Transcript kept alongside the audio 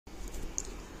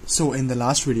So in the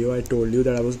last video I told you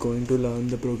that I was going to learn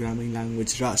the programming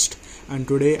language Rust, and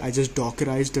today I just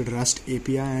dockerized the Rust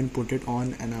API and put it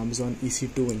on an Amazon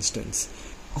EC2 instance.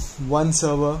 One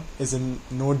server is in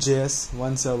NodeJS,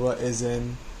 one server is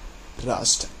in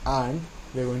Rust, and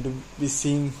we're going to be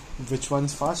seeing which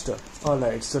one's faster.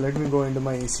 Alright, so let me go into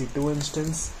my EC2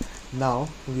 instance. Now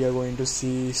we are going to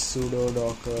see sudo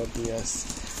docker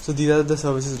ps. So these are the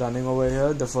services running over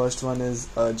here. The first one is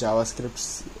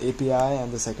JavaScript API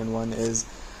and the second one is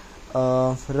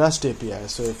Rust API.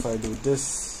 So if I do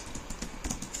this,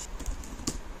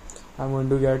 I'm going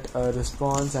to get a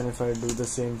response, and if I do the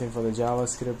same thing for the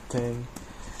JavaScript thing,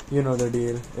 you know the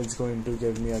deal, it's going to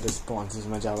give me a response. This is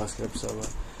my JavaScript server.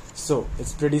 So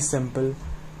it's pretty simple.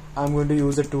 I'm going to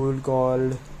use a tool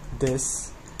called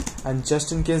this, and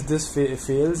just in case this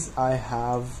fails, I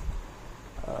have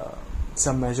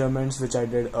some measurements which I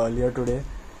did earlier today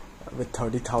with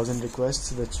 30,000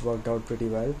 requests, which worked out pretty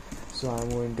well. So I'm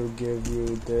going to give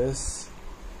you this.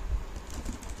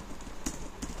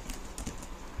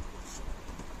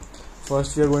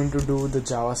 First we are going to do the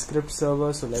JavaScript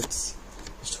server, so let's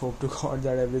just hope to God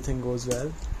that everything goes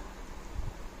well.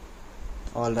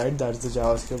 Alright, that's the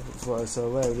JavaScript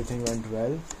server, everything went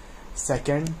well.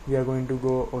 Second, we are going to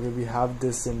go, okay, we have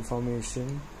this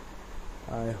information,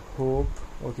 I hope.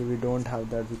 Okay, we don't have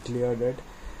that, we cleared it,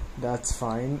 that's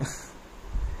fine.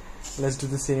 Let's do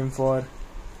the same for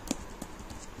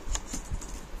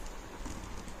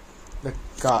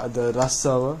the Rust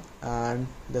server, and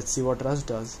let's see what Rust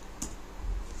does.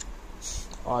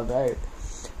 Alright,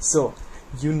 so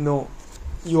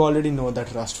you already know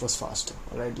that Rust was faster.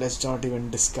 Alright, let's not even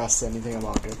discuss anything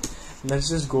about it. Let's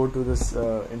just go to this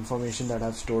information that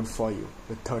I've stored for you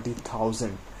with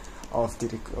 30,000 of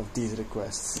these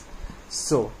requests.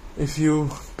 So if you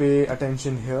pay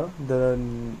attention here, the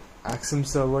Axiom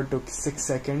server took 6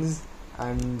 seconds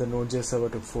and the Node.js server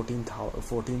took 14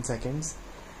 seconds,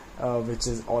 which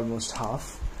is almost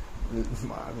half. I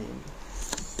mean,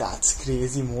 that's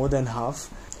crazy, more than half.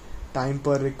 Time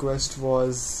per request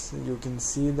was, you can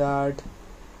see that,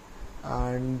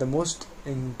 and the most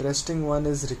interesting one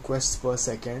is requests per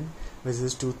second, which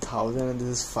is 2000 and this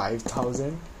is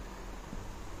 5000.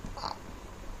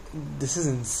 This is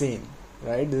insane,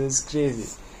 right? This is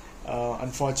crazy.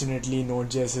 Unfortunately,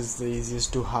 Node.js is the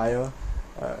easiest to hire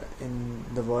in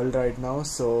the world right now,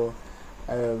 so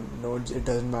it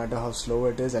doesn't matter how slow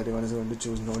it is, everyone is going to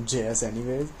choose Node.js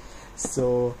anyways.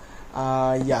 So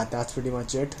yeah, that's pretty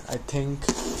much it. I think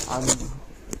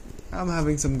I'm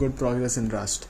having some good progress in Rust.